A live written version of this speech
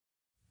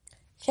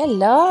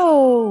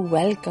Hello,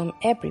 welcome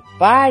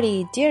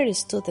everybody, dear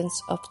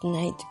students of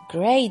 9th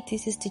grade.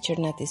 This is Teacher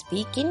Nati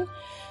speaking.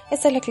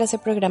 Esta es la clase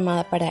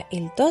programada para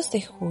el 2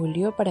 de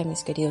julio para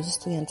mis queridos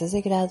estudiantes de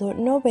grado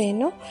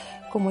noveno.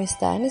 ¿Cómo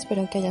están?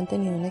 Espero que hayan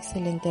tenido un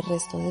excelente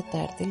resto de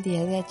tarde el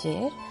día de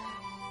ayer.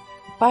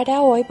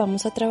 Para hoy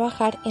vamos a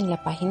trabajar en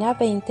la página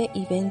 20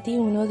 y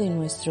 21 de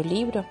nuestro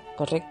libro,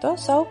 ¿correcto?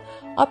 So,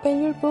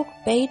 open your book,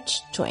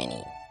 page 20.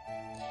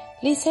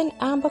 Listen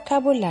and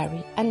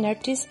vocabulary, an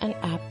artist and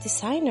app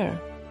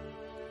designer.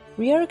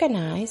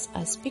 Reorganize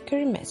a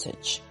speaker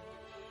message.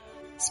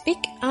 Speak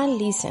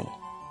and listen.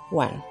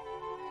 1.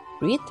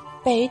 Read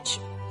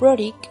page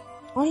Brodick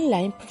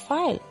online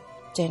profile.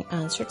 Then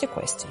answer the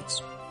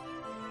questions.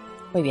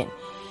 Muy bien.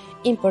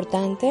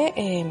 Importante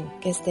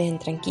que estén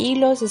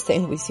tranquilos,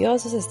 estén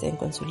juiciosos, estén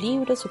con su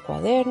libro, su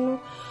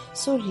cuaderno,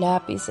 sus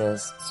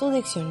lápices, su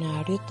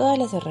diccionario, todas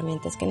las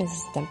herramientas que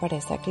necesitan para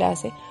esta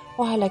clase.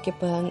 Ojalá que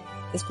puedan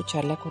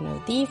escucharla con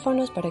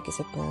audífonos para que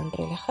se puedan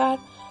relajar.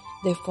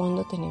 De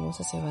fondo tenemos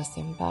a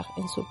Sebastian Bach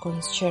en su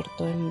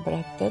concierto en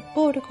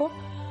Brandenburgo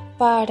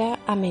para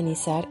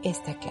amenizar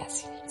esta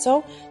clase.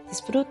 So,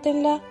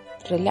 disfrútenla,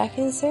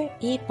 relájense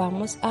y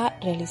vamos a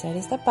realizar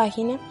esta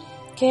página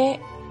que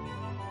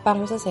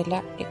vamos a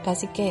hacerla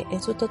casi que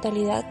en su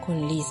totalidad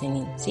con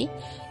listening, ¿sí?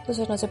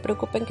 Entonces no se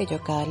preocupen que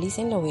yo cada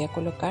listen lo voy a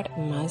colocar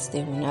más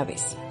de una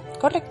vez.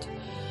 Correcto.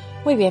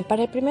 Muy bien,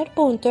 para el primer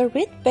punto,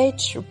 read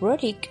page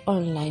Brodick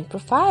online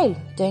profile,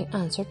 then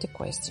answer the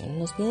question.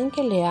 Nos piden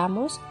que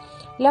leamos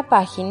la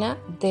página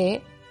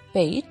de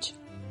page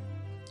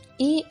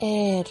y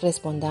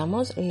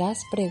respondamos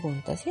las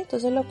preguntas, ¿sí?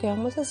 Entonces lo que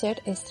vamos a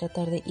hacer es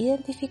tratar de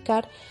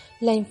identificar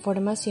la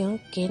información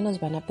que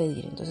nos van a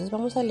pedir. Entonces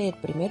vamos a leer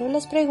primero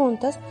las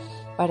preguntas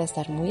para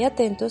estar muy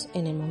atentos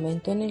en el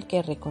momento en el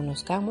que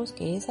reconozcamos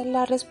que esa es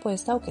la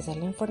respuesta o que esa es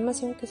la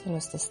información que se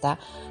nos está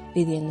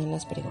pidiendo en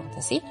las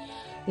preguntas, ¿sí?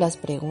 Las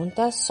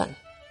preguntas son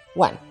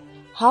 1.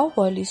 How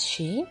old is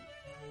she?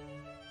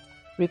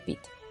 Repeat.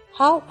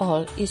 How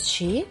old is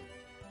she?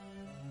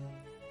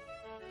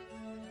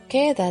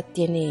 ¿Qué edad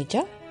tiene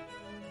ella?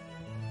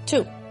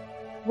 2.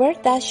 Where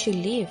does she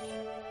live?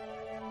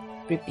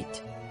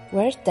 Repeat.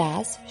 Where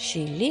does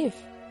she live?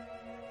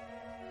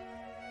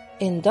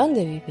 ¿En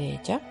dónde vive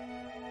ella?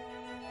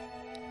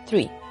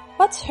 3.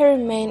 What's her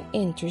main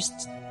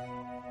interest?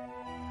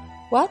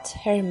 What's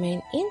her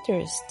main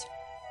interest?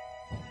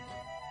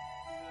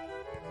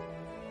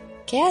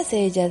 ¿Qué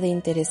hace ella de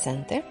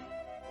interesante?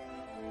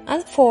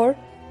 And 4.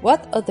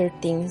 What other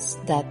things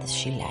does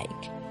she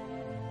like?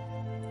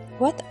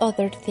 What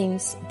other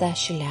things does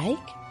she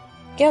like?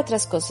 ¿Qué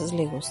otras cosas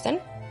le gustan?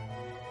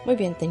 Muy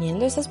bien,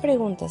 teniendo estas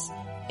preguntas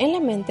en la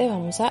mente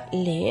vamos a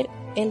leer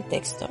el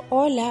texto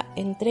o la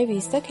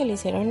entrevista que le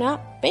hicieron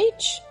a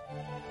Paige.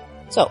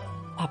 So,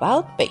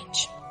 about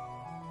Paige.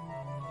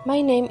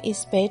 My name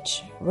is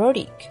Paige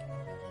Brodick.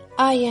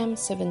 I am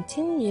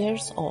 17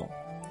 years old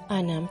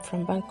and I'm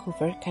from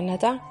Vancouver,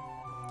 Canada.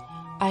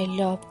 I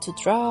love to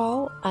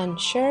draw and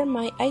share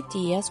my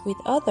ideas with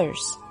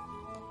others.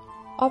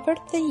 Over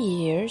the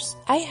years,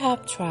 I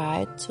have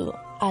tried to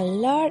a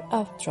lot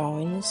of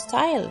drawing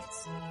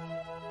styles,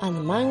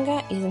 and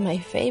manga is my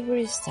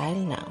favorite style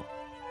now.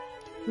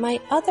 My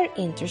other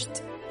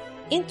interests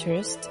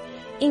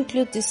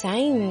include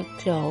designing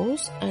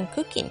clothes and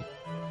cooking.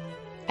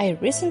 I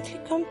recently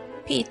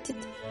competed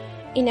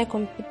in a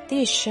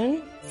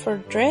competition for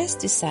dress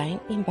design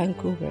in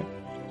Vancouver.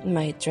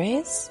 My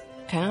dress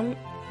came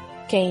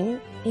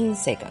in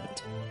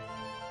second.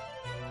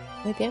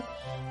 Muy bien.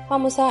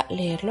 Vamos a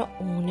leerlo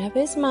una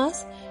vez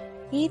más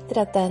y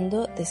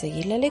tratando de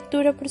seguir la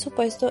lectura, por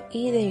supuesto,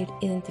 y de ir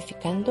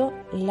identificando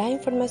la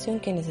información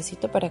que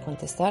necesito para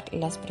contestar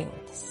las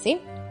preguntas, ¿sí?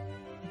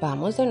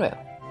 Vamos de nuevo.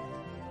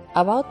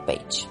 About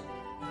Paige.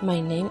 My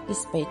name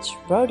is Paige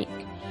Brodick.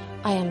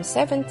 I am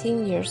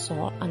 17 years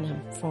old and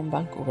I'm from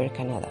Vancouver,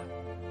 Canada.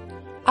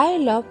 I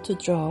love to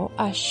draw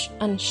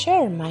and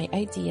share my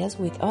ideas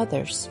with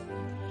others.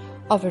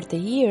 Over the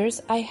years,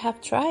 I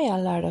have tried a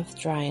lot of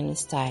drawing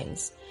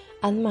styles,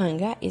 and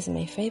manga is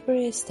my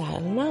favorite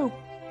style now.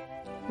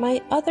 My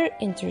other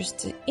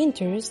interests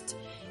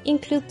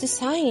include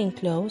designing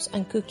clothes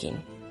and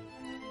cooking.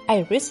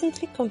 I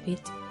recently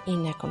competed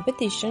in a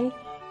competition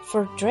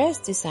for dress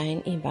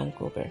design in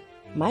Vancouver.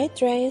 My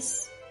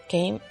dress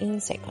came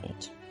in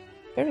second.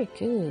 Very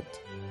good.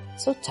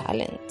 So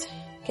talent.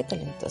 Qué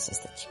talentosa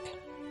esta chica.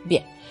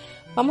 Bien,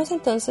 vamos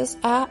entonces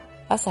a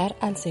pasar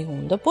al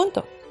segundo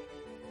punto.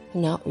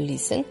 Now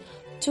listen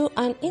to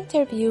an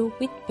interview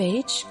with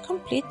Paige.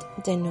 Complete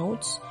the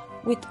notes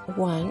with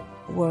one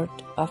word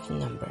of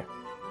number.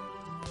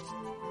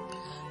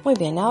 Muy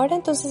bien, ahora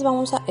entonces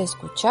vamos a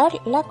escuchar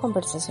la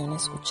conversación,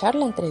 escuchar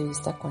la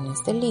entrevista con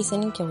este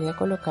listening que voy a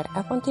colocar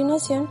a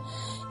continuación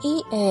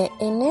y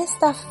en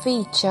esta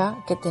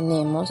ficha que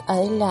tenemos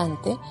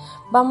adelante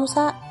vamos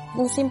a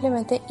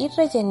simplemente ir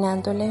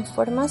rellenando la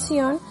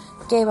información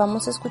que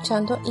vamos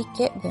escuchando y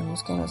que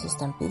vemos que nos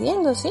están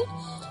pidiendo, ¿sí?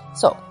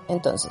 So,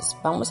 entonces,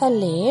 vamos a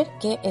leer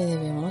qué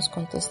debemos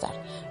contestar.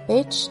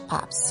 Page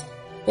apps.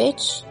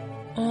 Page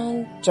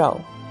and draw.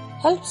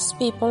 Helps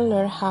people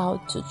learn how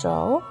to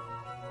draw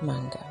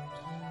manga.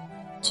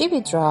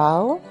 Chibi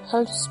draw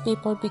helps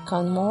people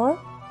become more,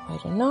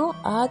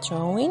 at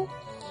drawing.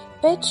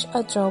 Page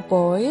draw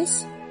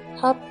boys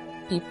help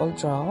people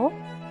draw.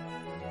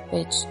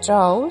 Page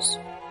draws.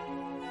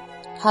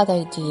 Had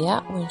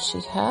idea when she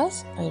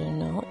has,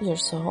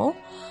 years old.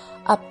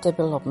 App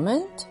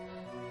development,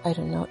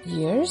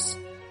 years.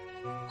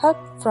 Help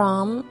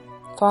from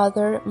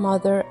father,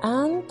 mother,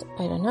 and,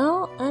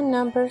 and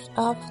numbers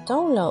of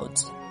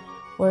downloads.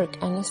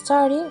 Work and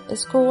study,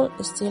 school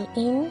still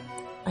in,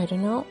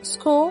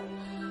 school.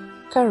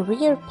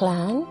 Career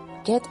plan,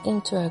 get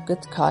into a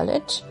good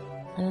college.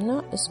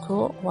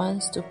 School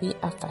wants to be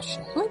a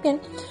fashion. Muy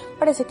bien,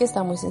 parece que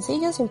está muy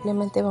sencillo.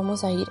 Simplemente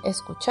vamos a ir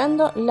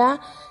escuchando la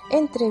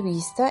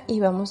entrevista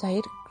y vamos a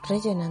ir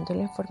rellenando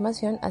la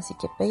información. Así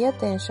que pay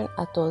attention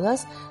a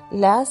todas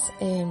las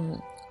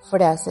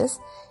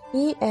frases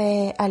y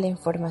a la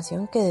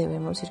información que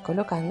debemos ir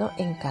colocando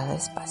en cada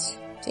espacio,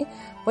 ¿sí?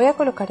 Voy a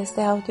colocar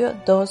este audio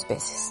 2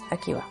 veces.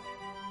 Aquí va.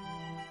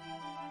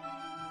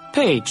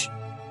 Paige,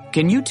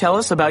 can you tell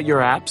us about your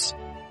apps?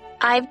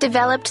 I've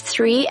developed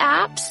 3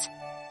 apps.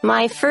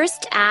 My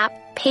first app,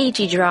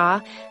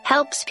 PageDraw,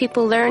 helps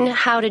people learn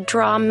how to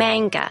draw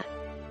manga.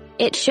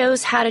 It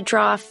shows how to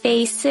draw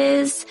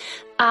faces,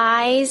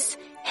 eyes,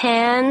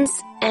 hands,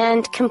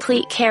 and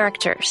complete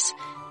characters.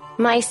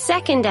 My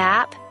second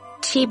app,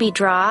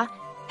 ChibiDraw,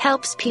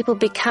 helps people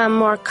become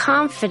more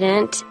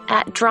confident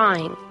at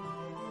drawing.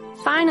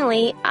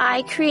 Finally,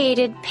 I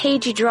created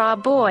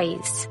PageDraw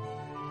Boys.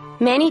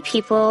 Many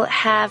people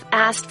have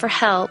asked for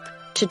help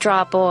to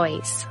draw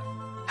boys.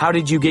 How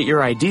did you get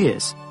your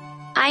ideas?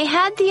 I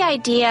had the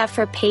idea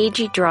for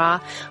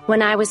PageDraw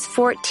when I was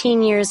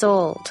 14 years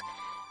old.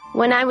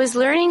 When I was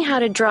learning how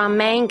to draw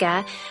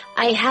manga,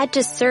 I had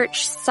to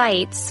search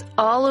sites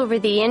all over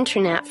the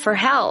internet for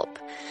help.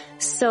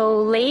 So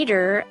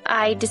later,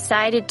 I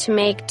decided to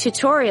make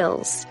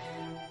tutorials.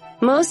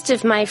 Most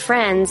of my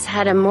friends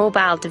had a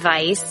mobile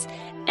device,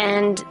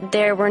 and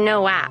there were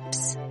no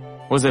apps.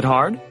 Was it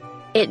hard?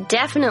 It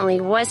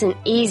definitely wasn't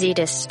easy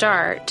to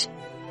start.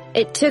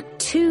 It took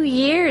 2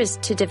 years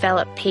to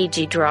develop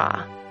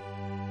PageDraw.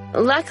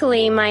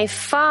 Luckily, my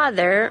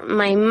father,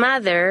 my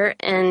mother,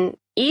 and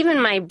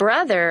even my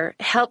brother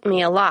helped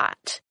me a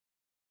lot.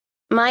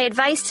 My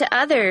advice to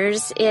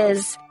others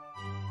is,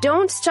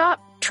 don't stop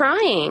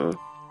trying.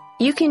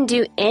 You can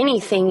do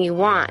anything you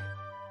want.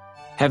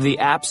 Have the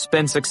apps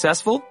been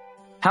successful?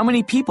 How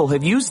many people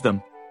have used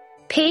them?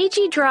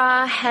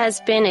 PageDraw has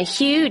been a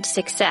huge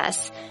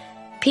success.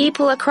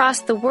 People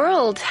across the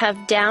world have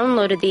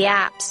downloaded the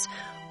apps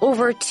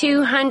over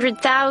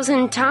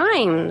 200,000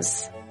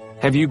 times.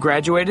 Have you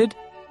graduated?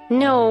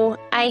 No,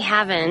 I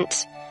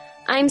haven't.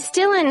 I'm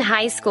still in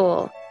high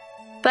school.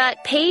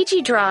 But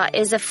PageDraw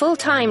is a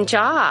full-time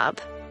job.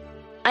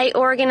 I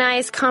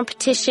organize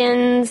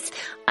competitions,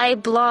 I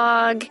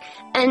blog,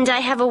 and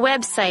I have a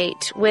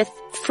website with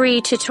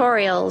free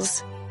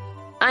tutorials.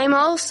 I'm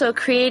also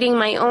creating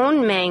my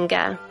own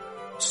manga.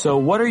 So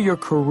what are your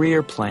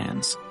career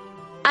plans?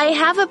 I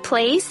have a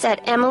place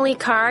at Emily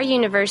Carr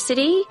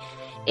University.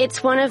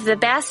 It's one of the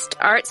best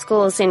art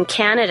schools in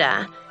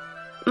Canada.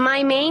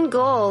 My main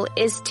goal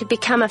is to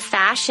become a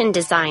fashion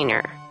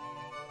designer.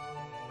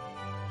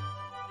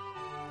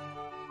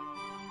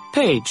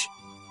 Paige,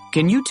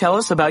 can you tell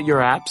us about your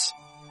apps?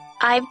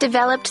 I've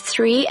developed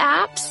 3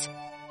 apps.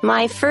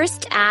 My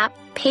first app,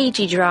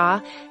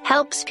 PageDraw,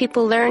 helps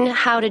people learn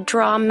how to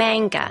draw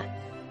manga.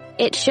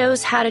 It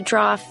shows how to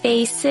draw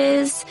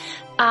faces,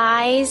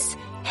 eyes,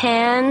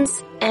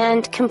 hands,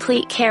 and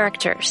complete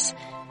characters.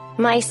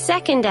 My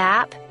second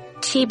app,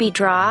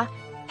 ChibiDraw,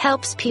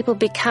 helps people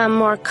become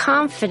more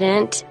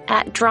confident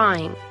at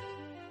drawing.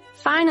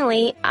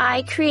 Finally,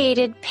 I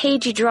created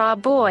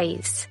PageDraw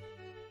Boys.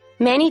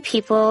 Many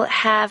people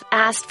have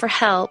asked for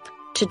help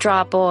to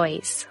draw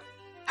boys.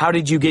 How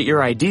did you get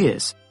your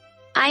ideas?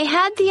 I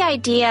had the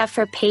idea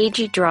for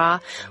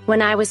PageDraw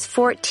when I was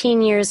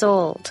 14 years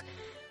old.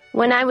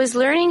 When I was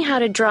learning how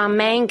to draw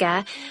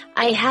manga,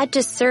 I had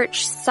to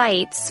search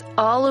sites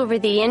all over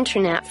the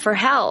internet for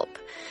help.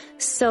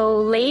 So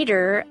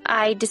later,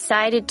 I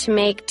decided to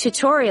make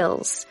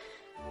tutorials.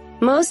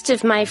 Most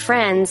of my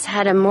friends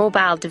had a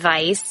mobile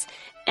device,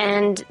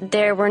 and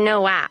there were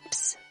no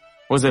apps.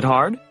 Was it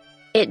hard?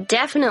 It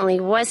definitely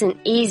wasn't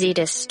easy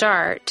to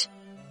start.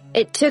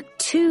 It took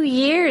 2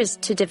 years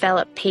to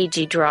develop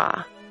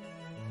PageDraw.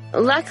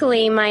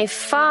 Luckily, my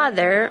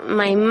father,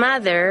 my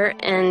mother,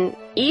 and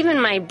even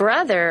my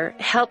brother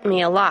helped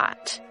me a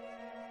lot.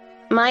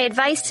 My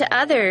advice to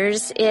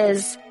others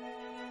is,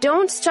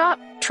 don't stop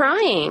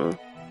trying.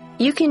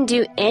 You can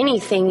do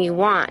anything you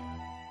want.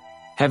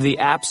 Have the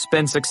apps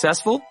been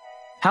successful?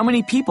 How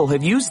many people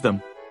have used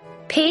them?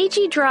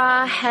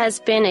 PageDraw has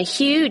been a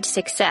huge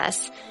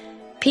success.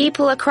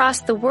 People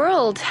across the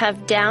world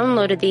have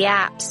downloaded the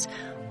apps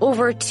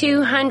over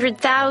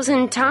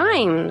 200,000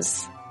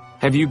 times.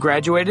 Have you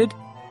graduated?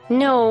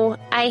 No,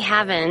 I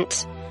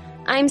haven't.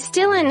 I'm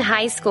still in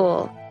high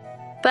school.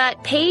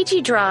 But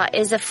Pagey Draw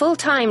is a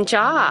full-time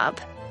job.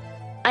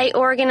 I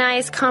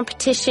organize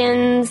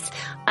competitions,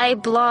 I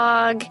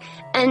blog,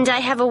 and I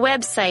have a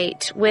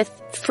website with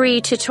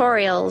free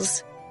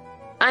tutorials.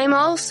 I'm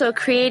also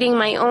creating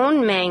my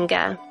own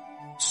manga.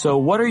 So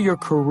what are your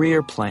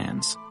career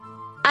plans?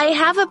 I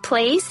have a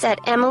place at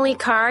Emily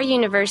Carr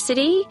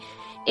University.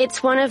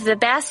 It's one of the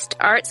best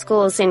art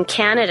schools in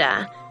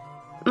Canada.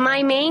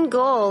 My main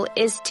goal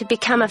is to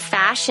become a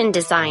fashion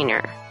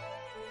designer.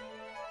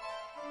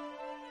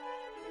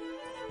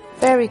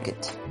 Very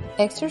good.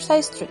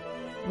 Exercise 3.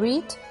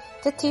 Read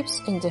the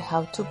tips in the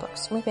how-to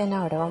box. Muy bien,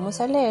 ahora vamos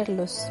a leer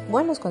los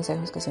buenos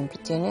consejos que siempre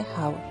tiene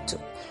how-to.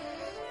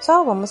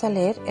 So, vamos a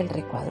leer el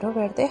recuadro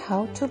verde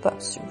how-to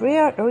box.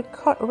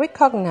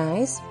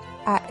 Recognize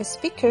a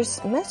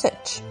speaker's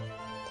message.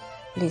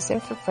 Listen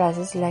for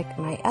phrases like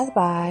my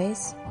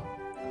advice.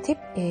 Tip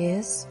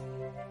is,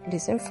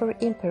 listen for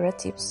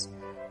imperatives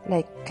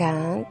like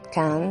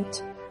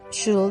can't,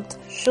 should,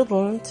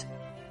 shouldn't.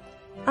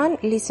 And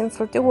listen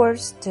for the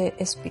words the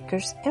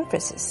speaker's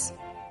emphasis.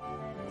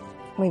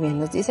 Muy bien,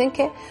 nos dicen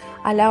que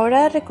a la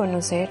hora de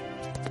reconocer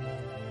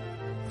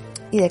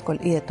y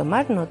de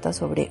tomar nota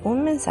sobre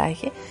un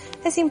mensaje,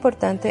 es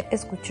importante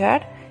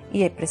escuchar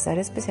y prestar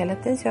especial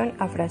atención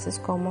a frases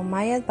como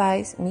my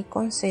advice, mi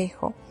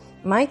consejo,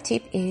 my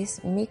tip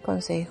is, mi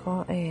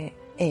consejo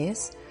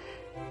es.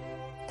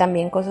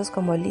 También cosas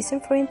como listen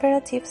for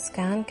imperatives,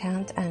 can,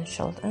 can't, and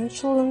should and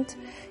shouldn't.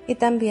 Y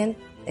también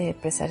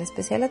prestar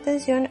especial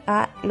atención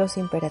a los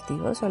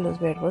imperativos o los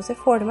verbos de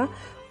forma,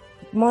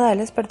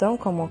 modales,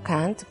 como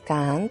can't,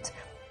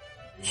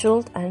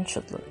 should and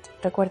shouldn't.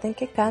 Recuerden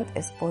que can't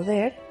es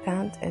poder,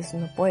 can't es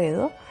no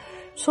puedo,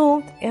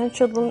 should and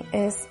shouldn't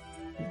es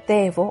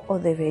debo o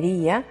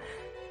debería,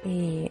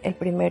 y el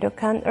primero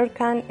can or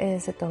can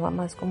se toma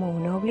más como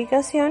una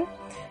obligación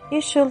y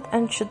should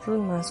and shouldn't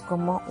más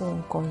como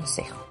un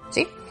consejo,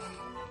 ¿sí?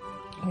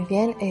 Muy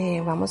bien,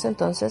 vamos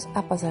entonces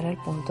a pasar al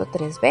punto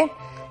 3b.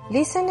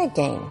 Listen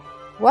again.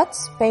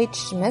 What's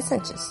page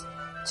messages?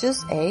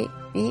 Choose A,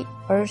 B,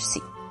 or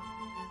C.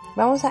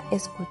 Vamos a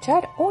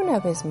escuchar una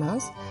vez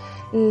más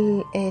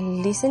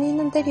el listening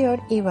anterior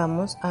y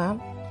vamos a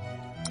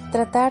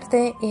tratar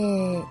de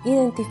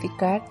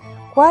identificar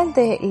cuál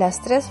de las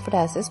tres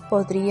frases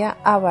podría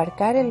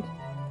abarcar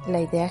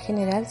la idea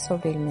general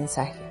sobre el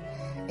mensaje.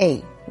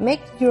 A.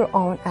 Make your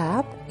own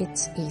app.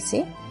 It's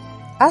easy.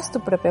 Haz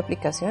tu propia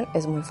aplicación.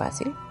 Es muy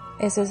fácil.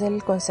 Ese es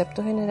el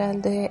concepto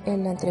general de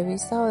la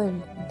entrevista o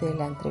de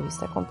la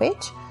entrevista con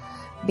Paige.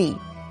 B.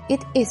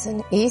 It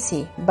isn't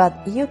easy, but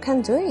you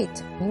can do it.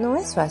 No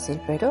es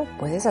fácil, pero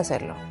puedes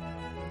hacerlo.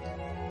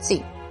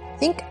 C.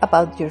 Think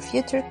about your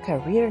future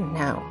career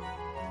now.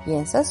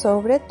 Piensa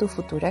sobre tu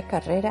futura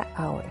carrera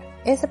ahora.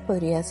 Ese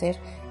podría ser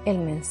el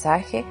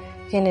mensaje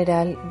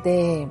general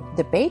de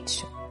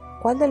Paige.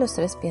 ¿Cuál de los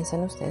tres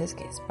piensan ustedes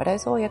que es? Para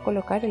eso voy a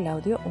colocar el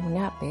audio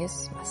una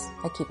vez más.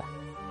 Aquí va.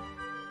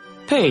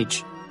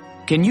 Paige,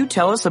 can you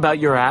tell us about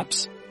your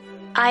apps?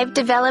 I've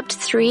developed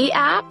 3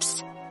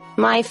 apps.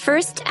 My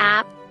first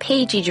app,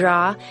 Pagey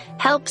Draw,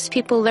 helps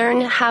people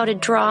learn how to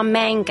draw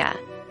manga.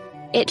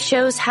 It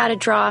shows how to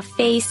draw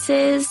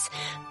faces,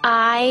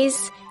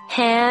 eyes,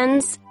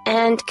 hands,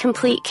 and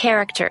complete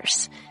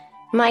characters.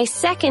 My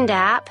second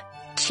app,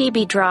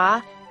 Chibi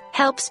Draw,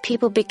 helps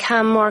people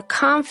become more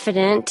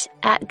confident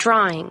at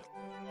drawing.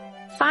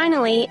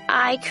 Finally,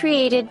 I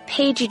created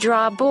Pagey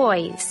Draw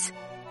Boys.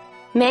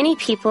 Many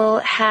people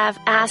have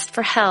asked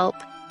for help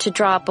to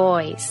draw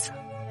boys.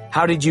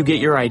 How did you get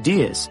your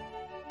ideas?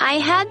 I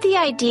had the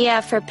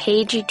idea for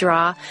Pagey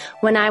Draw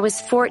when I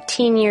was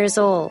 14 years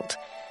old.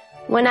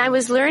 When I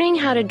was learning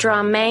how to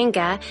draw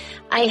manga,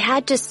 I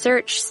had to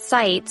search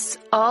sites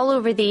all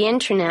over the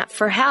internet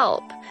for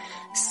help.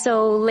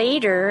 So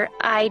later,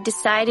 I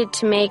decided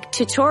to make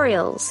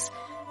tutorials.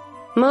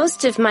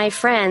 Most of my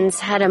friends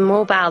had a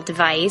mobile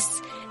device,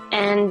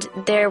 and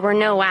there were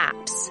no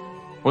apps.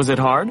 Was it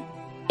hard?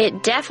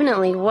 It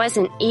definitely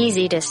wasn't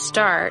easy to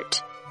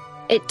start.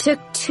 It took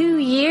 2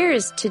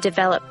 years to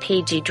develop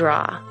Pagey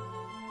Draw.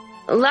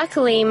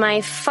 Luckily,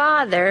 my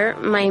father,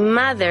 my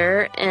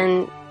mother,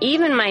 and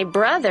even my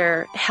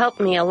brother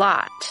helped me a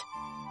lot.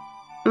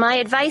 My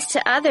advice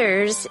to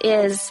others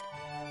is,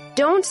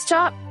 don't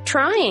stop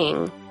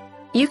trying.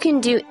 You can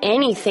do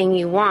anything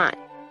you want.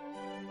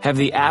 Have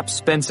the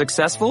apps been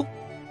successful?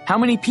 How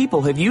many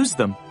people have used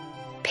them?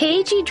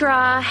 Pagey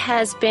Draw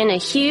has been a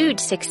huge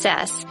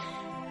success.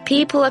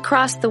 People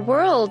across the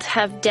world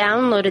have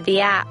downloaded the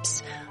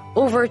apps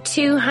over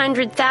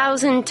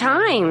 200,000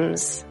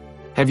 times.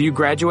 Have you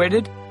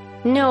graduated?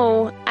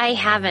 No, I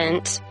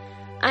haven't.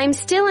 I'm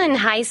still in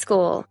high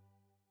school.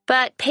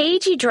 But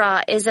Pagey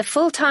Draw is a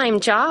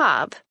full-time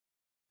job.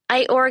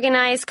 I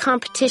organize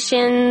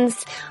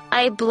competitions,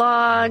 I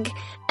blog,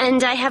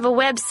 and I have a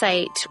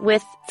website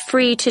with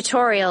free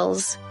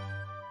tutorials.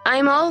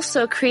 I'm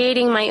also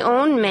creating my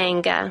own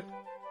manga.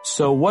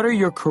 So what are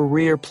your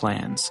career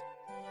plans?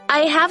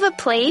 I have a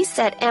place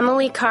at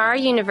Emily Carr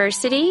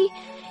University.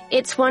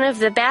 It's one of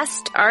the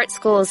best art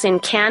schools in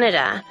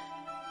Canada.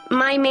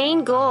 My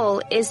main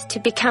goal is to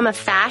become a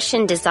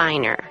fashion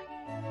designer.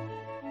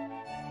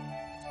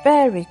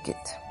 Very good.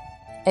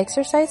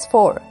 Exercise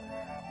 4.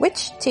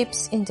 Which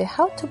tips in the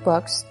how-to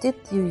box did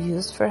you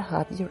use for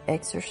help your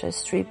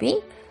exercise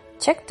 3B?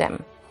 Check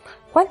them.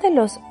 ¿Cuál de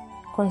los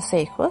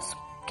consejos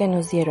que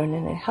nos dieron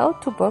en el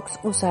how-to box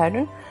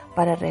usaron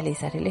para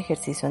realizar el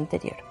ejercicio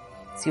anterior?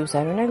 Si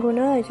usaron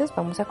alguno de ellos,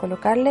 vamos a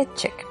colocarle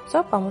check.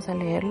 So, vamos a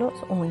leerlos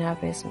una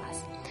vez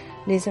más.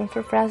 Listen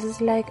for phrases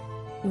like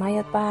my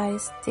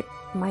advice,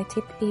 my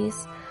tip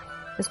is.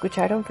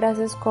 ¿Escucharon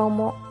frases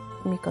como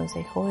mi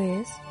consejo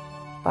es?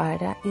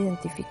 Para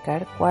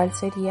identificar cuál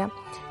sería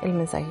el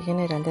mensaje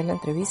general de la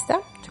entrevista.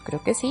 Yo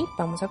creo que sí,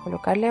 vamos a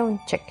colocarle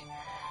un check.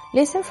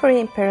 Listen for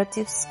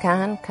imperatives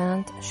can,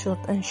 can't, should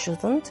and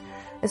shouldn't.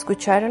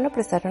 ¿Escucharon o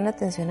prestaron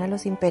atención a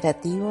los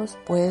imperativos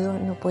puedo,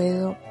 no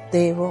puedo,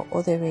 debo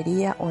o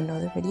debería o no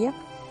debería?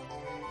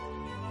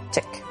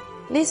 Check.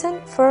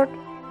 Listen for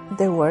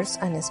the words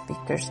and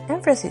speakers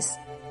emphasis.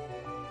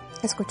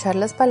 Escuchar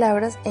las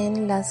palabras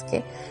en las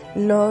que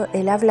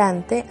el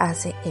hablante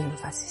hace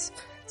énfasis.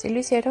 Si lo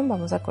hicieron,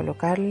 vamos a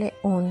colocarle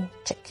un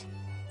check.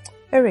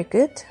 Very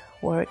good.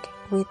 Work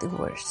with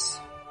words.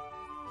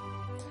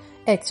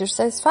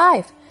 Exercise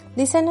 5.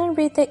 Listen and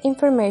read the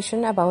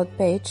information about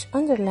page.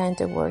 Underline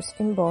the words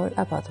in bold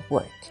about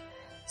work.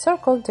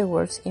 Circle the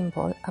words in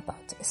bold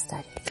about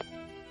study.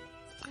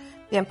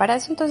 Bien, para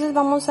eso entonces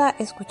vamos a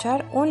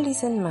escuchar un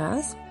listen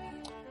más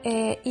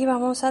y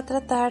vamos a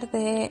tratar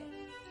de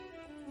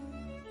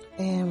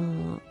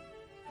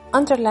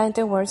underline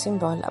the words in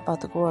bold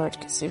about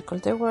work, circle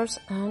the words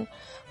and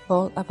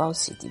bold about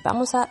city.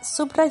 Vamos a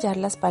subrayar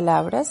las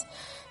palabras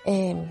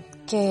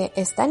que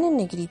están en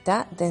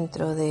negrita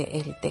dentro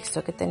del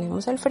texto que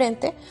tenemos al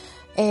frente,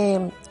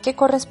 que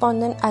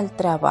corresponden al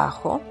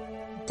trabajo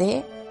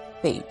de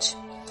Paige.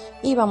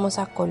 Y vamos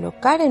a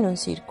colocar en un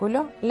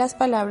círculo las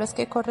palabras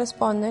que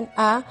corresponden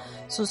a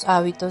sus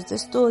hábitos de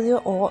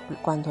estudio o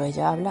cuando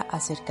ella habla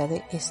acerca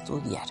de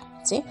estudiar,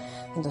 ¿sí?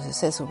 Entonces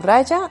se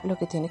subraya lo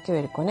que tiene que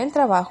ver con el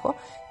trabajo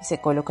y se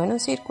coloca en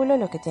un círculo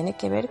lo que tiene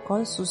que ver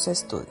con sus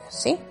estudios,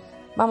 ¿sí?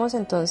 Vamos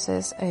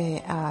entonces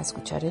a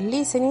escuchar el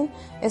listening.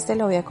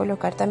 Lo voy a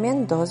colocar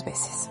también 2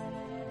 veces.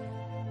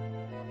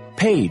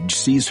 Paige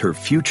sees her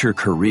future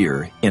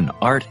career in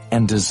art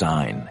and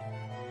design.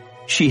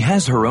 She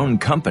has her own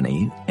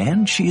company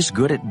and she's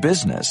good at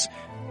business,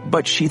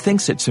 but she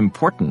thinks it's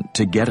important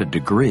to get a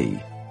degree.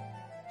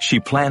 She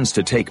plans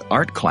to take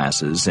art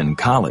classes in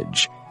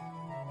college.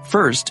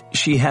 First,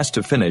 she has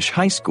to finish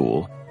high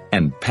school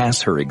and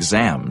pass her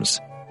exams.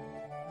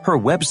 Her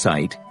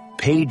website,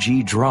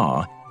 Paige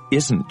Draw,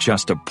 isn't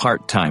just a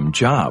part-time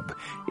job,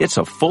 it's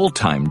a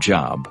full-time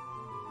job.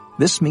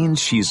 This means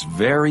she's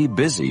very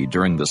busy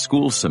during the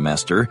school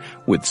semester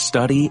with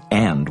study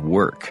and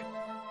work.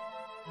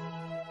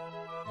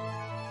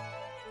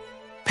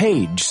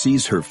 Paige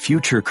sees her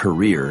future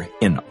career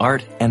in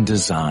art and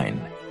design.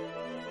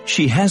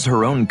 She has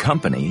her own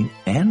company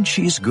and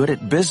she's good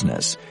at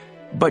business,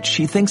 but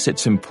she thinks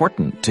it's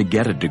important to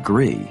get a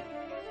degree.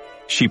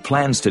 She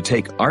plans to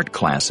take art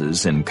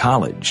classes in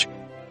college.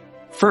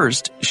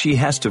 First, she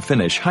has to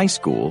finish high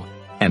school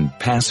and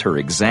pass her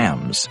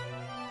exams.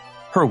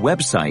 Her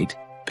website,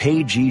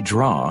 Paige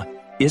Draw,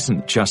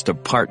 isn't just a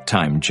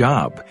part-time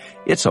job,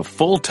 it's a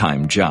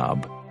full-time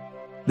job.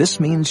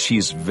 This means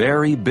she's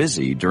very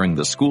busy during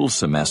the school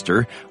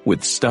semester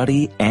with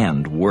study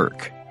and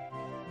work.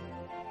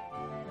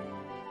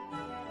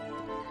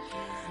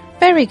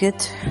 Very good,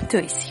 too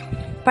easy.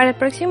 Para el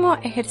próximo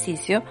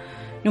ejercicio,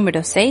 número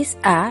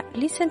 6A,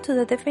 listen to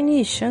the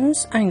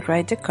definitions and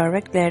write the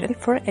correct letter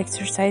for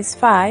exercise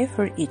 5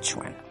 for each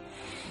one.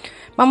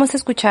 Vamos a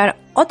escuchar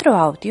otro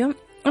audio.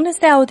 En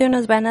este audio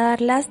nos van a dar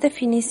las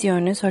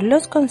definiciones o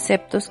los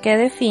conceptos que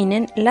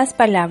definen las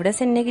palabras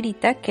en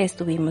negrita que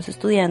estuvimos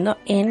estudiando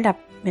en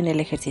el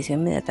ejercicio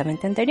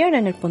inmediatamente anterior,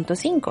 en el punto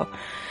 5.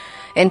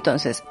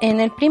 Entonces,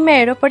 en el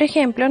primero, por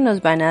ejemplo,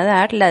 nos van a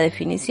dar la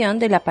definición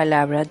de la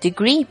palabra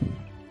degree.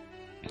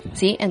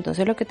 ¿Sí?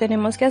 Entonces lo que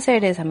tenemos que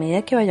hacer es, a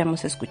medida que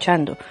vayamos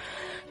escuchando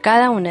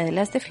cada una de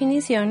las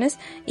definiciones,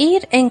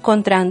 ir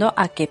encontrando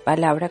a qué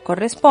palabra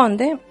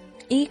corresponde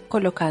y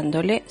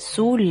colocándole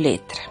su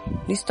letra.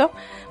 ¿Listo?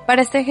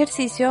 Para este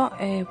ejercicio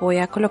voy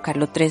a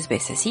colocarlo 3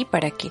 veces, ¿sí?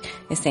 Para que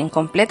estén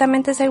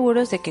completamente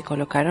seguros de que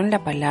colocaron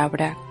la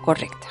palabra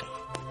correcta.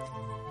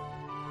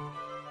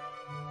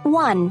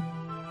 1.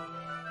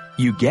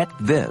 You get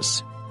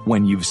this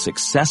when you've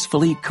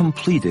successfully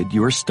completed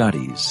your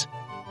studies.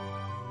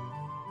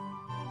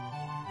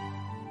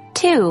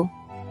 2.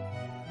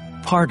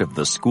 Part of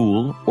the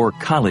school or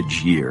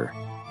college year.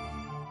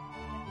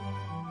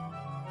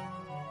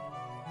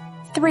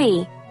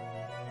 3.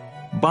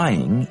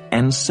 Buying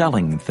and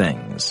selling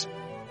things.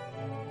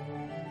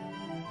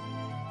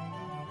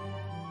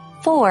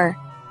 4.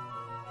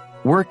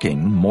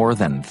 Working more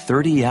than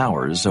 30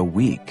 hours a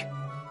week.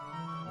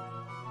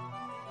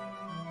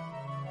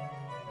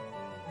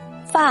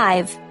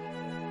 5.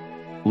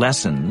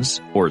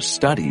 Lessons or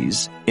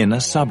studies in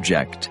a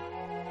subject.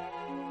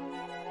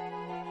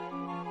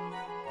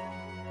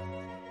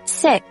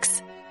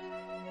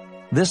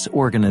 This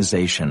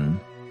organization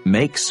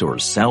makes or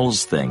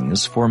sells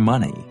things for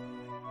money.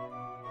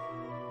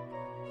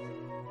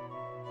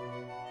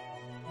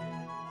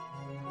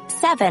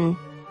 7.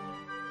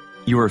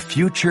 Your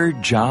future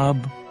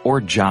job or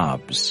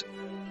jobs.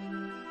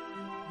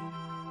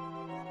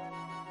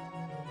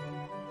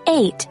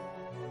 8.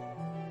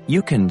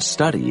 You can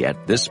study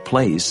at this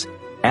place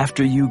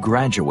after you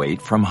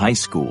graduate from high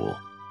school.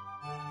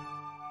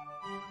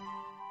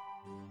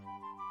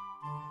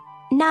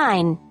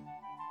 9.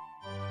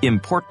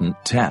 Important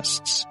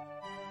tests.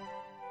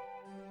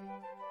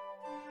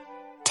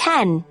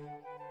 10.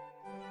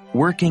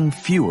 Working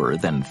fewer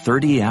than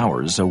 30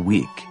 hours a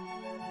week.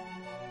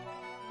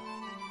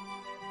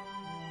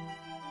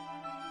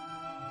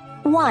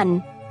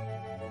 1.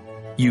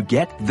 You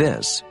get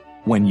this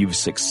when you've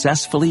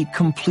successfully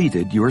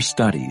completed your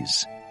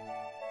studies.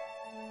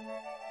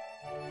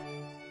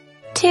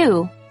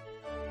 2.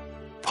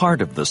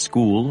 Part of the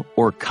school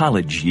or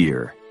college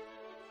year.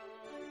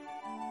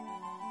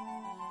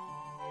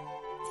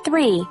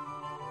 3.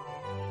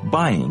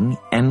 Buying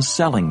and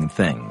selling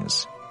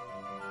things.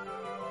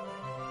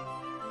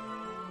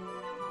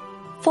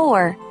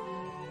 4.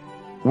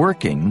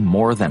 Working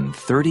more than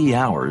 30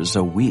 hours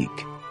a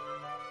week.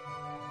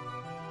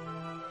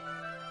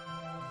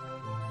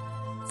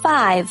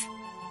 5.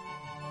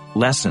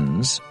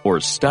 Lessons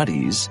or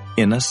studies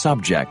in a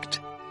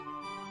subject.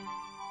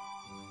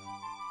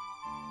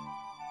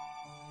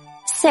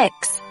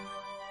 6.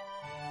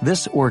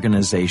 This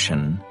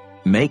organization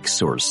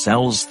makes or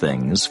sells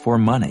things for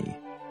money.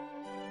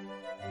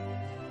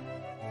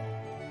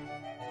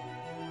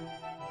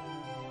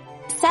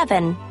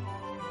 7.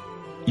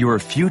 Your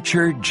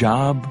future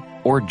job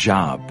or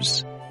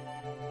jobs.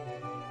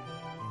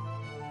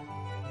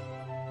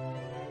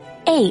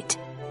 8.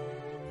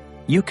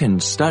 You can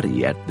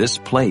study at this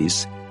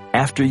place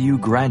after you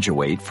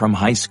graduate from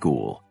high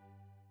school.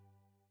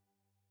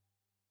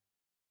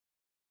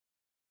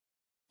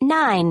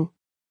 9.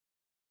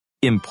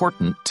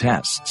 Important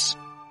tests.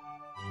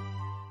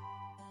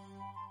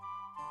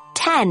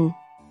 10.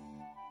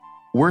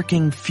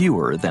 Working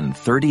fewer than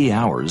 30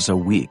 hours a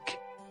week.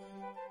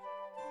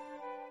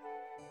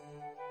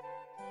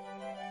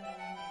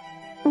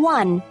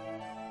 1.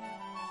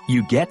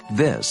 You get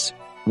this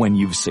when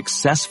you've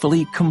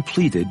successfully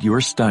completed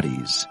your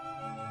studies.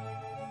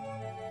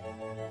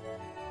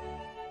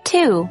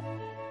 2.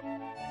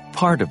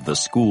 Part of the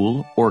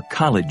school or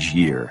college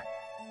year.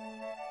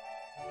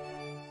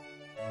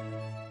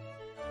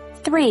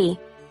 3.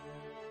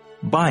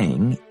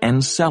 Buying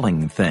and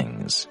selling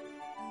things.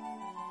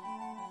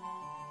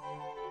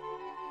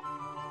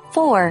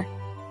 4.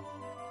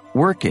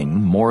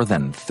 Working more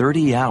than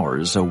 30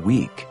 hours a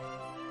week.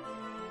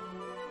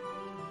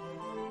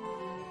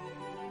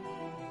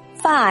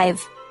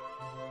 5.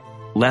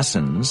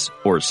 Lessons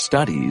or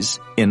studies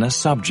in a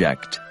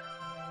subject.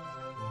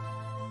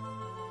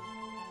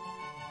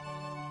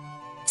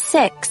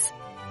 6.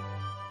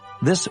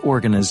 This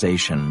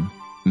organization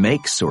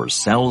makes or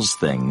sells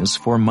things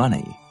for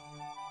money.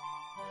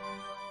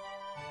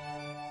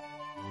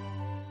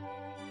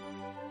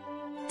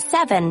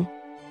 7.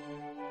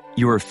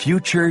 Your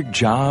future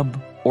job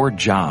or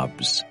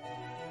jobs.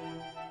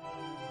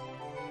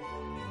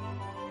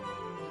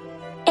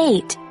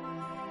 8.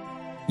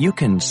 You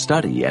can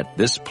study at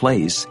this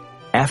place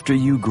after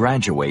you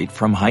graduate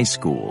from high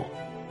school.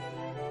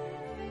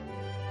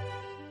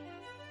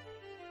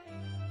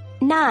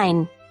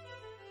 9.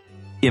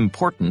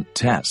 Important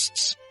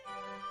tests.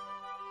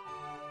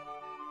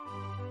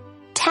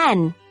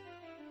 10.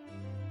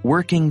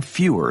 Working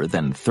fewer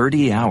than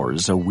 30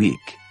 hours a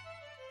week.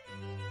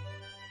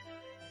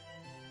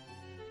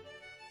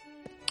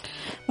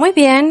 Muy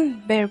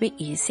bien, very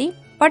easy.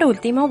 Por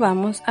último,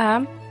 vamos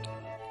a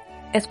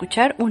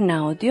escuchar un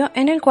audio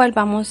en el cual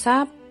vamos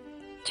a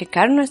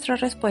checar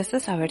nuestras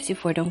respuestas a ver si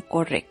fueron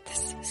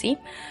correctas, ¿sí?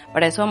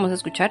 Para eso vamos a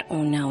escuchar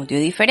un audio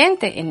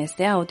diferente. En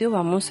este audio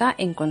vamos a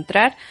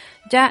encontrar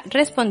ya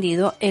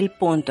respondido el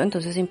punto,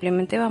 entonces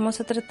simplemente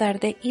vamos a tratar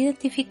de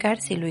identificar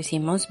si lo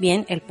hicimos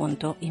bien el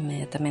punto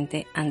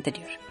inmediatamente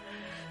anterior.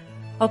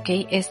 Ok,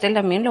 este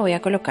también lo voy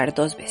a colocar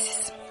 2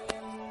 veces.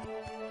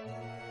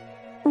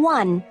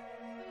 1.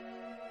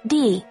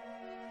 D.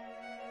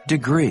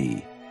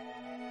 Degree.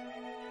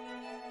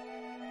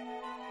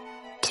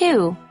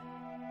 2.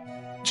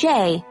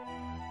 J.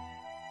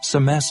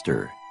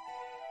 Semester.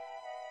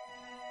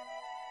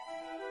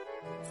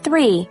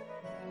 3.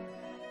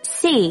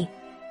 C.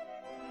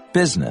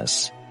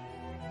 Business.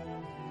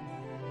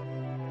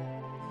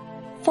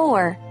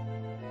 4.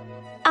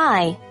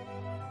 I.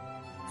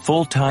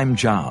 Full-time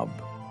job.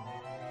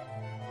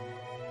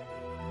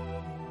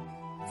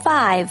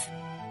 5.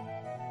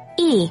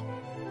 E.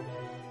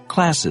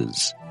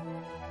 Classes.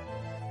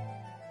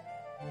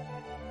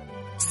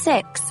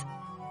 6.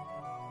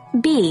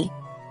 B.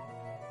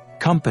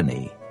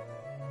 Company.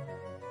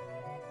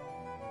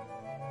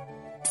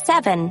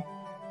 7.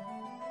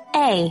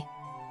 A.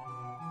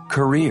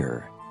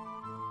 Career.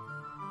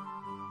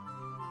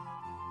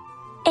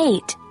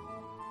 8.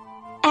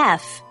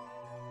 F.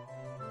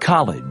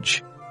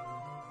 College.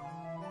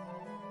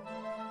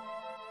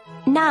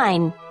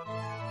 9.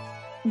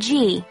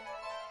 G.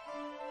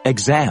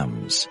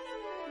 Exams.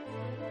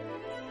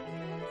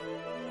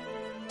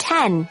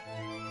 10.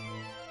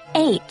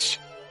 H.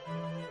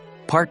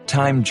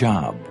 Part-time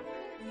job.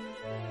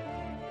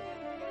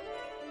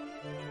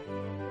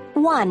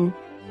 1.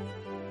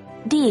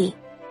 D.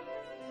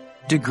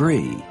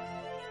 Degree.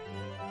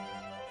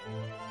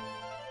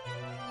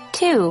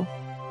 2.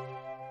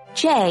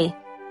 J.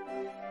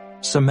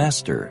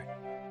 Semester.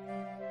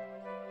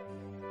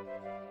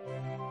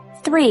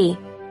 3.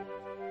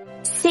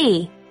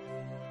 C.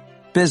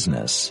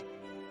 Business.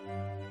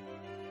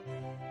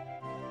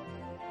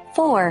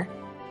 4.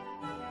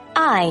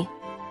 I.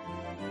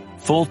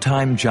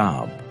 Full-time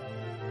job.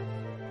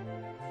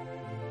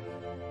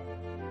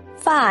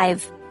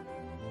 5.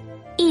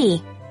 E.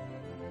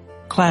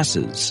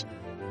 Classes.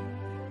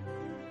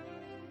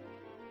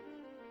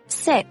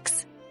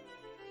 6.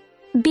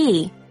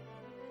 B.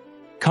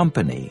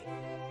 Company.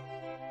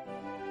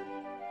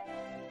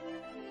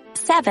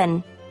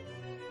 7.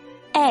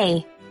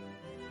 A.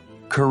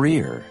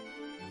 Career.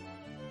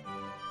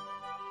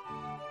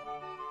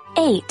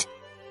 8.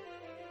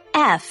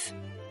 F.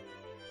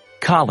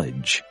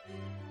 College.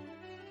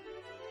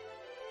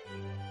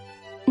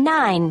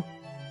 9.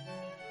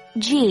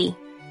 G.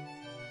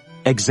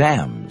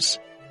 Exams.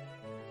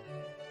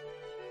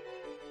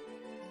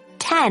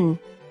 10.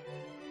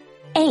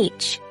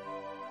 H.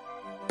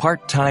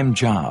 Part-time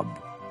job.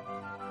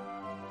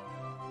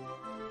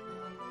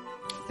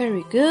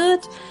 Very good.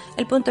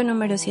 El punto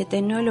número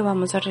 7 no lo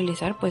vamos a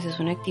realizar, pues es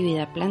una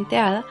actividad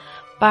planteada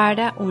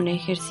para un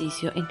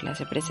ejercicio en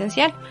clase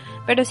presencial.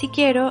 Pero sí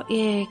quiero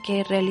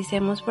que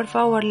realicemos por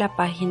favor la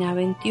página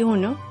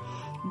 21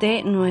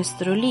 de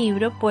nuestro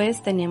libro,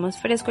 pues tenemos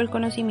fresco el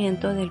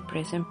conocimiento del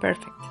present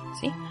perfect,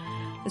 ¿sí?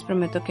 Les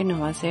prometo que no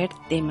va a ser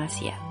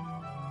demasiado.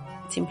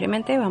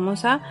 Simplemente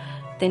vamos a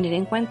tener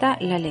en cuenta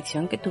la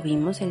lección que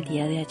tuvimos el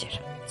día de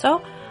ayer.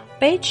 So,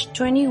 page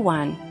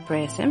 21,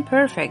 present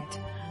perfect.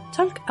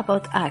 Talk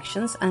about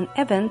actions and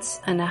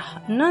events and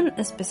a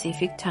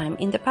non-specific time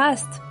in the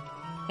past.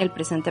 El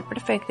presente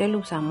perfecto lo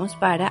usamos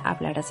para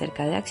hablar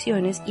acerca de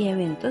acciones y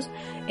eventos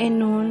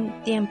en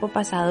un tiempo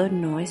pasado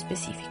no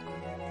específico.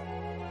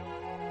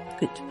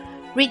 Good.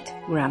 Read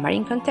grammar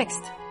in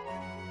context.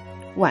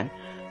 1.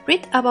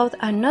 Read about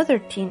another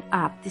teen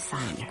app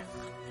designer.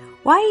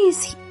 Why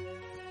is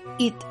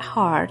it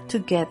hard to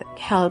get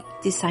help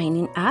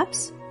designing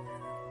apps?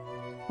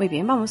 Muy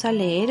bien, vamos a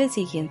leer el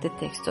siguiente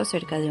texto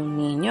acerca de un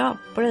niño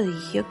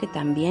prodigio que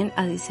también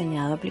ha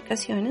diseñado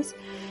aplicaciones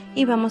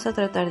y vamos a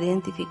tratar de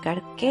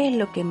identificar qué es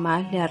lo que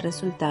más le ha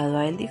resultado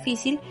a él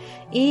difícil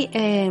y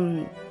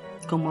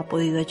cómo ha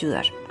podido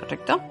ayudar,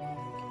 ¿correcto?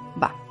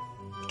 Va,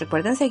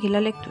 recuerden seguir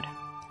la lectura.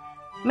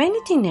 Many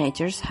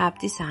teenagers have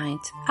designed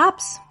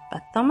apps,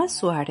 but Thomas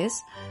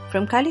Suarez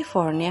from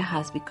California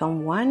has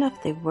become one of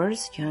the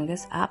world's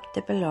youngest app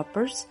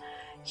developers.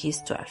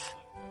 He's 12.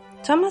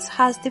 Thomas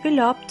has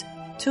developed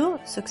 2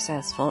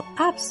 successful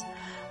apps,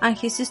 and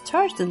he's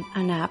started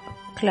an app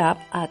club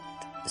at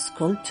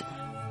school too.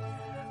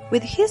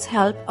 With his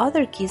help,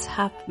 other kids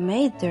have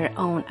made their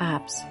own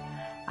apps.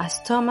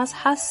 As Thomas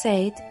has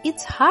said,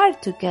 it's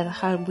hard to get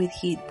help with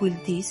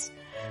this.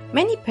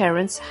 Many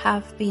parents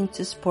have been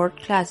to sport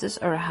classes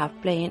or have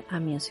played a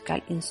musical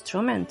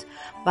instrument,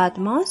 but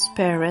most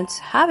parents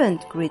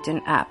haven't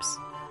written apps.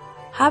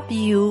 Have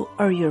you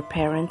or your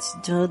parents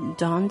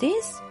done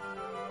this?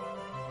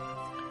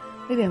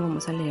 Muy bien,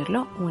 vamos a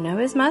leerlo una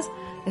vez más,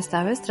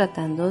 esta vez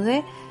tratando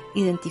de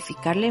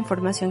identificar la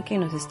información que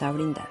nos está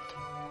brindando.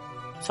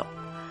 So,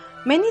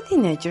 many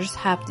teenagers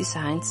have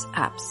designed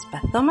apps,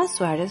 but Thomas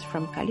Suarez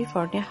from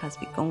California has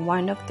become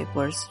one of the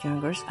world's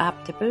youngest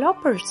app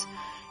developers.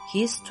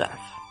 He's 12.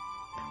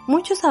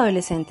 Muchos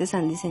adolescentes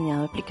han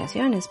diseñado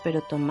aplicaciones,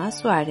 pero Tomás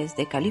Suárez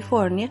de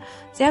California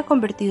se ha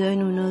convertido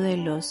en uno de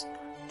los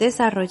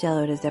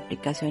desarrolladores de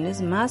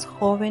aplicaciones más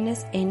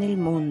jóvenes en el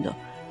mundo.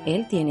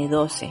 Él tiene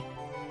 12.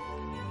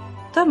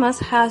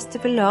 Thomas has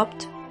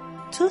developed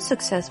 2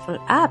 successful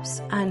apps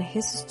and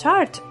he's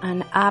started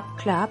an app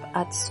club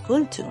at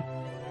school too.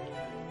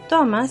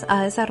 Thomas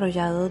ha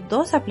desarrollado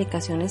 2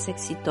 aplicaciones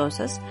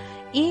exitosas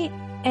y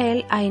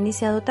él ha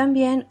iniciado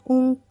también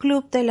un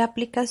club de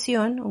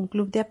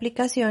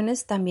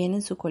aplicaciones también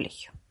en su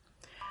colegio.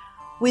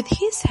 With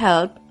his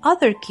help,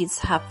 other kids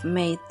have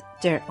made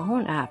their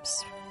own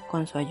apps.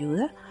 Con su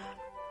ayuda,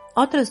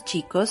 otros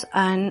chicos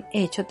han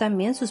hecho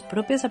también sus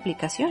propias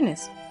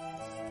aplicaciones.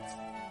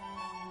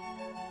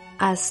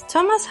 As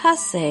Thomas has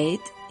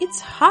said,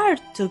 it's hard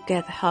to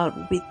get help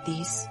with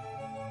this.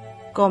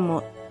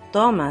 Como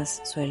Thomas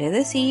suele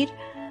decir,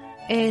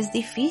 es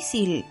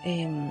difícil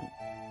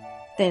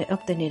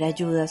obtener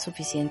ayuda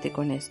suficiente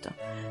con esto.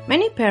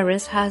 Many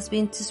parents have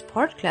been to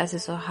sport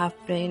classes or have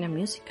played a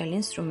musical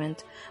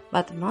instrument,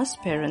 but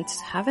most parents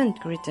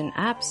haven't written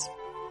apps.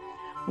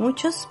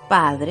 Muchos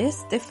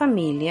padres de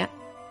familia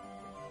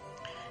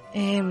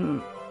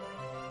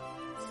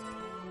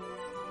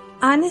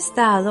han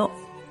estado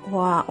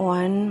o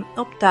han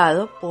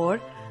optado por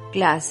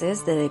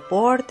clases de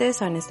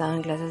deportes, han estado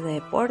en clases de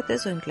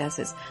deportes o en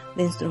clases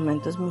de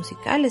instrumentos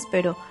musicales,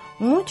 pero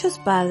muchos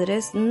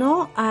padres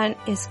no han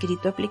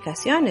escrito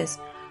aplicaciones.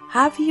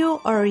 Have you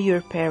or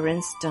your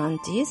parents done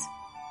this?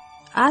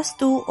 ¿Has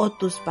tú o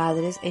tus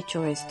padres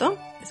hecho esto?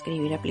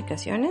 ¿Escribir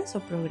aplicaciones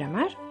o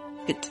programar?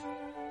 Good.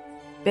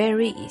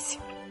 Very easy.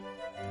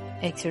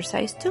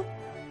 Exercise 2.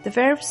 The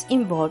verbs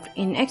involved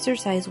in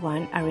exercise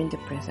 1 are in the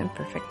present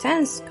perfect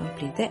tense.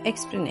 Complete the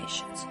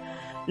explanations.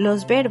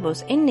 Los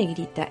verbos en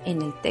negrita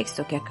en el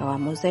texto que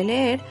acabamos de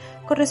leer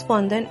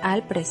corresponden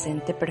al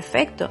presente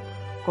perfecto.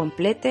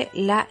 Complete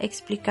la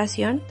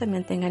explicación.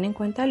 También tengan en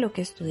cuenta lo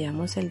que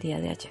estudiamos el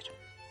día de ayer.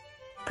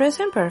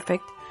 Present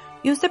perfect.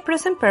 Use the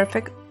present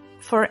perfect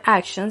for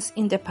actions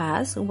in the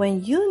past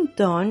when you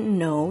don't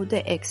know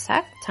the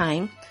exact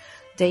time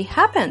they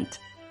happened.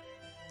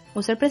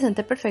 Usa el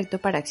presente perfecto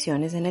para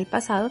acciones en el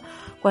pasado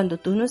cuando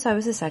tú no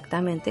sabes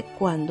exactamente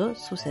cuándo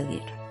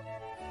sucedieron.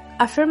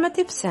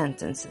 Affirmative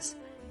sentences.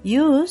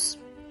 Use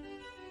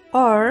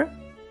or,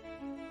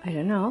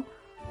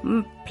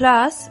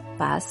 plus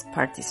past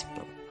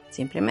participle.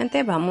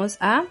 Simplemente vamos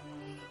a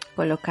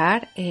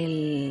colocar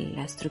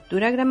la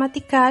estructura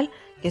gramatical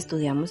que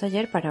estudiamos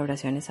ayer para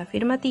oraciones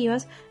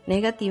afirmativas,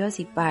 negativas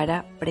y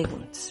para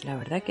preguntas. La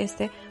verdad que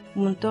este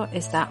punto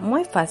está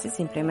muy fácil,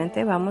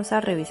 simplemente vamos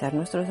a revisar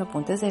nuestros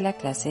apuntes de la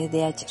clase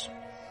de ayer.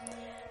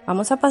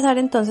 Vamos a pasar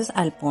entonces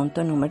al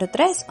punto número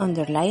 3.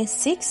 Underline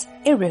 6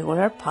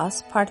 irregular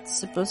past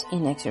participles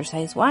in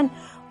exercise 1.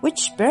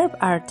 Which verb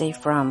are they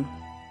from?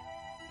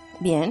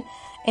 Bien,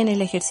 en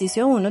el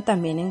ejercicio 1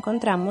 también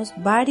encontramos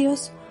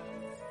varios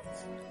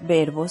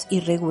verbos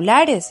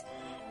irregulares.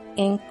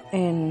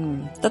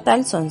 En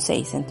total son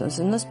 6,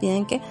 entonces nos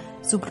piden que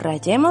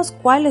subrayemos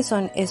cuáles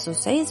son esos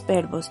 6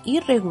 verbos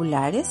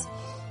irregulares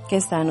que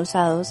están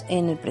usados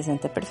en el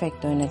presente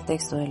perfecto en el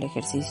texto del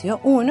ejercicio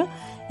 1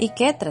 y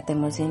que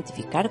tratemos de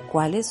identificar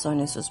cuáles son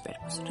esos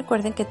verbos.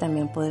 Recuerden que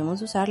también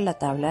podemos usar la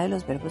tabla de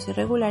los verbos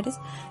irregulares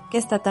que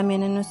está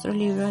también en nuestro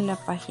libro en la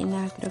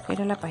página, creo que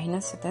era la página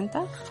 70.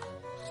 A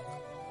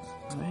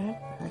ver.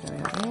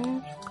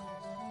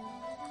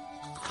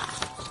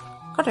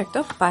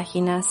 Correcto,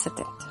 página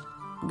 70.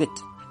 Good.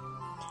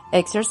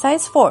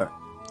 Exercise 4.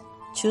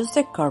 Choose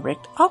the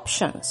correct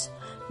options.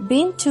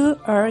 Been to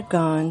or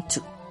gone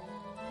to.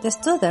 The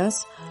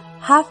students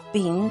have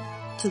been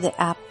to the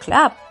app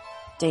club.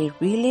 They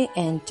really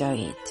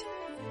enjoy it.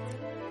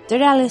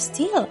 They are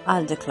still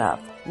at the club,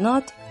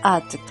 not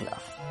at the club.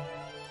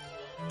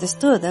 The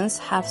students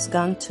have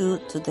gone to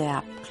the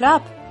app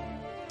club.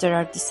 They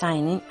are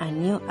designing a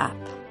new app.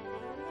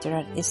 They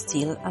are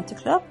still at the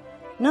club,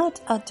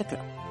 not at the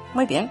club.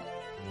 Muy bien.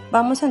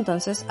 Vamos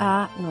entonces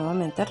a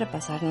nuevamente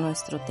repasar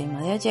nuestro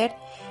tema de ayer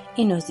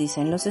y nos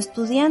dicen los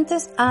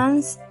estudiantes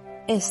han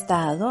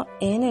estado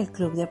en el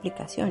club de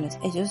aplicaciones.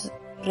 Ellos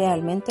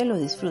realmente lo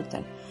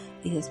disfrutan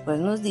y después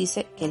nos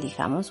dice que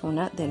elijamos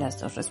una de las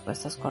dos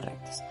respuestas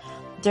correctas.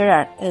 They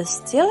are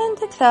still in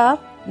the club,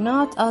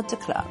 not at the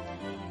club.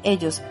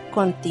 Ellos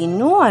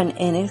continúan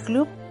en el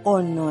club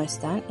o no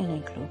están en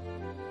el club.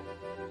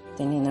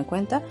 Teniendo en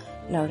cuenta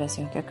la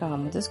oración que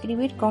acabamos de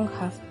escribir con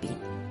have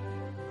been.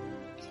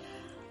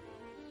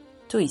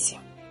 Too easy.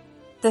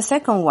 The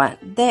second one,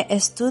 the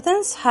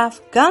students have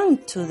gone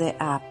to the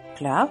app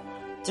club.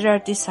 They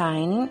are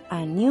designing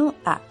a new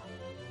app.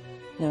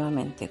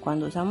 Nuevamente,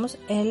 cuando usamos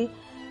el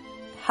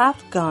have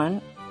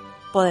gone,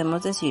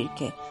 podemos decir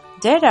que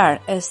they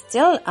are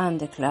still at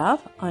the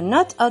club or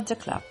not at the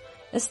club.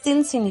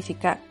 Still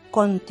significa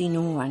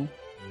continúan,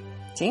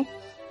 ¿sí?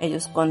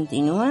 Ellos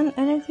continúan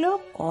en el club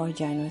o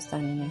ya no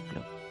están en el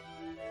club.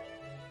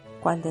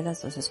 ¿Cuál de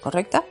las dos es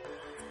correcta?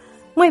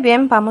 Muy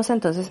bien, vamos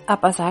entonces a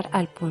pasar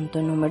al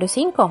punto número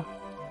 5.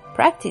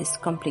 Practice.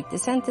 Complete the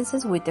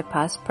sentences with the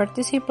past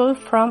participle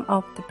from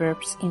of the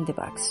verbs in the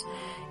box.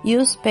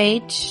 Use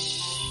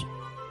page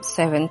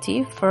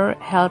 70 for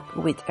help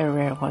with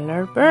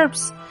irregular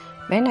verbs.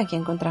 Ven, aquí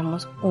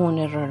encontramos un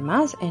error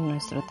más en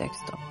nuestro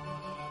texto.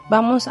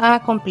 Vamos a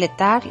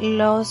completar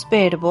los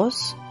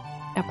verbos,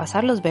 a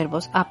pasar los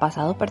verbos a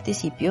pasado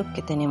participio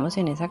que tenemos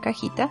en esa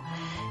cajita.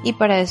 Y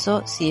para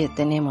eso, si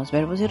tenemos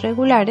verbos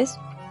irregulares,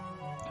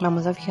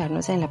 vamos a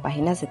fijarnos en la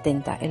página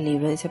 70, el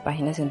libro dice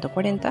página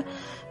 140,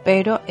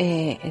 pero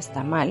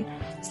está mal,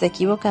 está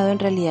equivocado, en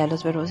realidad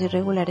los verbos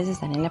irregulares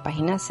están en la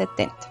página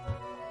 70.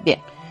 Bien,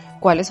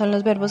 ¿cuáles son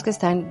los verbos que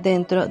están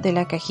dentro de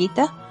la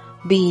cajita?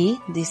 Be,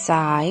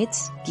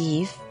 decides,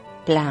 give,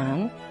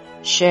 plan,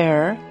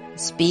 share,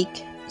 speak,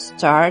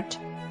 start,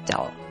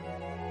 tell.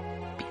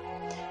 Bien.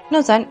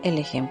 Nos dan el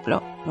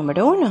ejemplo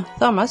número 1.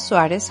 Thomas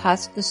Suárez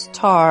has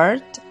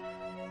started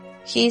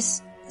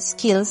his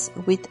skills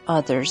with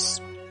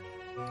others.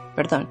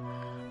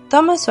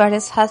 Thomas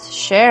Suárez has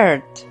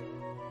shared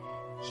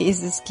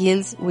his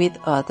skills with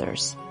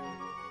others.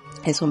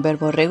 Es un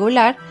verbo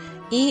regular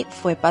y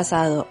fue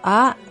pasado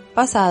a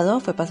pasado,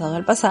 fue pasado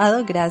al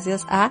pasado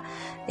gracias a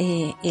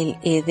el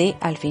ed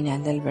al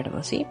final del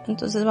verbo, ¿sí?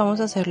 Entonces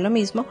vamos a hacer lo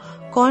mismo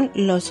con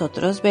los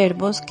otros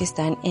verbos que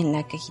están en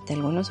la cajita.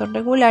 Algunos son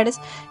regulares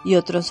y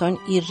otros son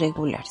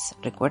irregulares.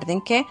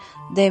 Recuerden que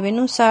deben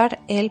usar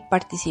el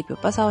participio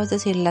pasado, es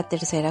decir, la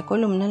tercera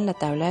columna en la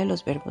tabla de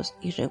los verbos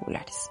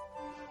irregulares.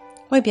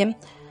 Muy bien,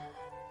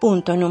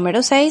 punto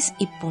número 6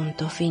 y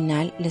punto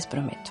final, les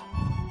prometo.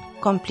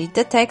 Complete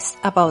the text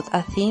about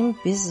a thin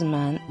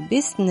businessman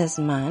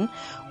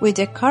with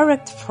the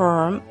correct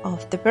form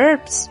of the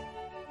verbs.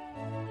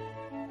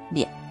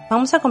 Bien,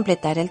 vamos a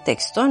completar el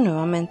texto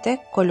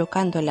nuevamente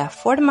colocando la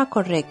forma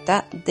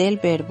correcta del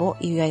verbo,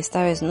 y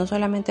esta vez no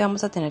solamente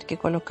vamos a tener que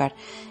colocar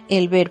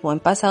el verbo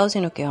en pasado,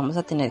 sino que vamos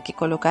a tener que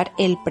colocar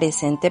el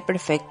presente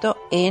perfecto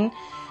en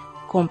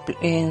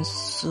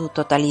su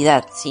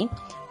totalidad, ¿sí?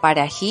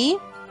 Para he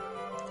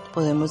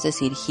podemos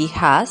decir he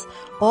has,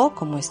 o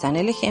como está en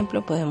el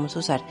ejemplo podemos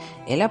usar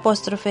el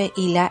apóstrofe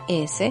y la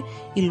s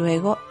y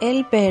luego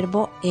el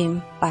verbo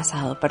en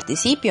pasado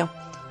participio.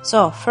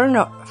 So,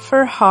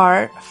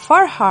 Farhar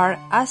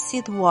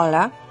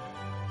Asidwala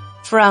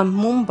from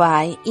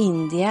Mumbai,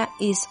 India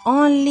is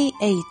only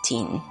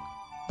 18,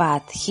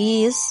 but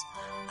he's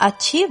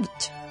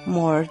achieved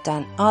more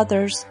than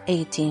others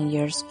 18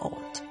 years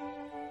old.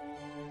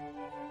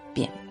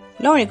 Bien.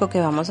 Lo único que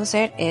vamos a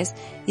hacer es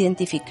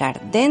identificar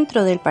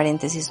dentro del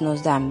paréntesis,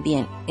 nos dan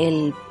bien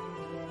el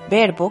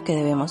verbo que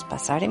debemos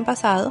pasar en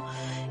pasado,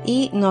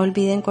 y no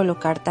olviden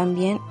colocar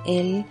también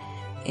el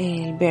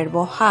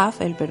verbo have,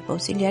 el verbo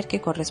auxiliar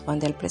que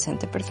corresponde al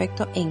presente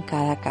perfecto en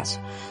cada caso.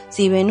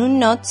 Si ven un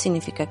not,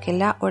 significa que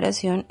la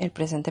oración, el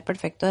presente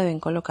perfecto, deben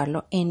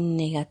colocarlo en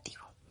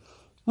negativo.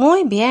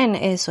 Muy bien,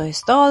 eso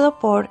es todo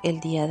por el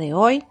día de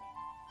hoy.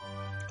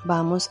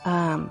 Vamos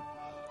a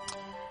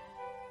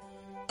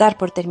dar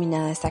por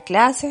terminada esta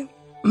clase.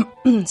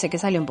 Sé que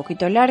salió un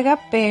poquito larga,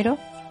 pero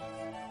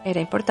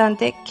era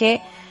importante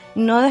que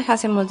no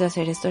dejásemos de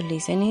hacer estos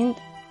listening,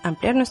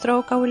 ampliar nuestro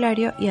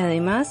vocabulario y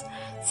además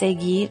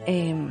seguir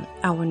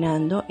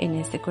abonando en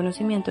este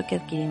conocimiento que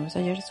adquirimos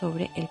ayer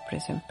sobre el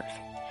present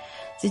perfect.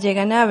 Si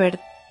llegan a haber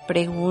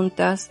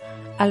preguntas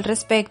al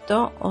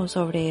respecto o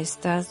sobre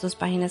estas dos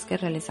páginas que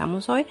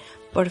realizamos hoy,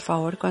 por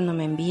favor, cuando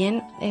me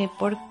envíen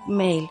por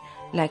mail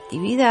la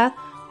actividad,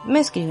 me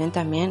escriben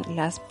también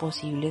las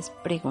posibles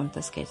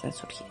preguntas que hayan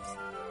surgido.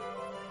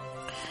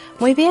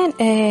 Muy bien,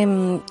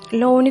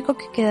 lo único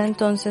que queda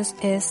entonces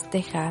es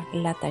dejar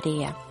la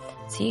tarea,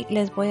 ¿sí?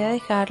 Les voy a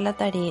dejar la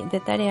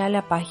tarea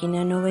la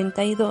página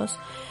 92,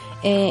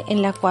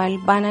 en la cual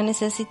van a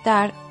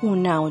necesitar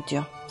un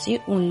audio, ¿sí?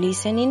 Un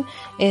listening.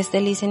 Este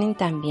listening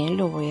también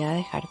lo voy a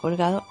dejar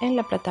colgado en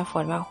la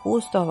plataforma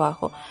justo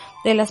abajo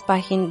de la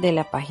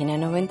página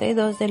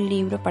 92 del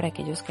libro para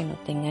aquellos que no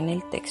tengan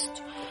el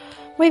texto.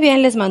 Muy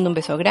bien, les mando un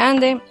beso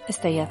grande.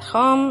 Stay at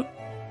home,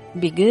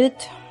 be good,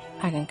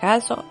 hagan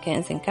caso,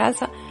 quédense en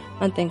casa,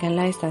 mantengan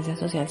la distancia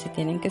social si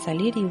tienen que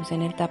salir y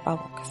usen el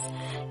tapabocas.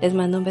 Les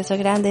mando un beso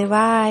grande,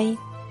 bye.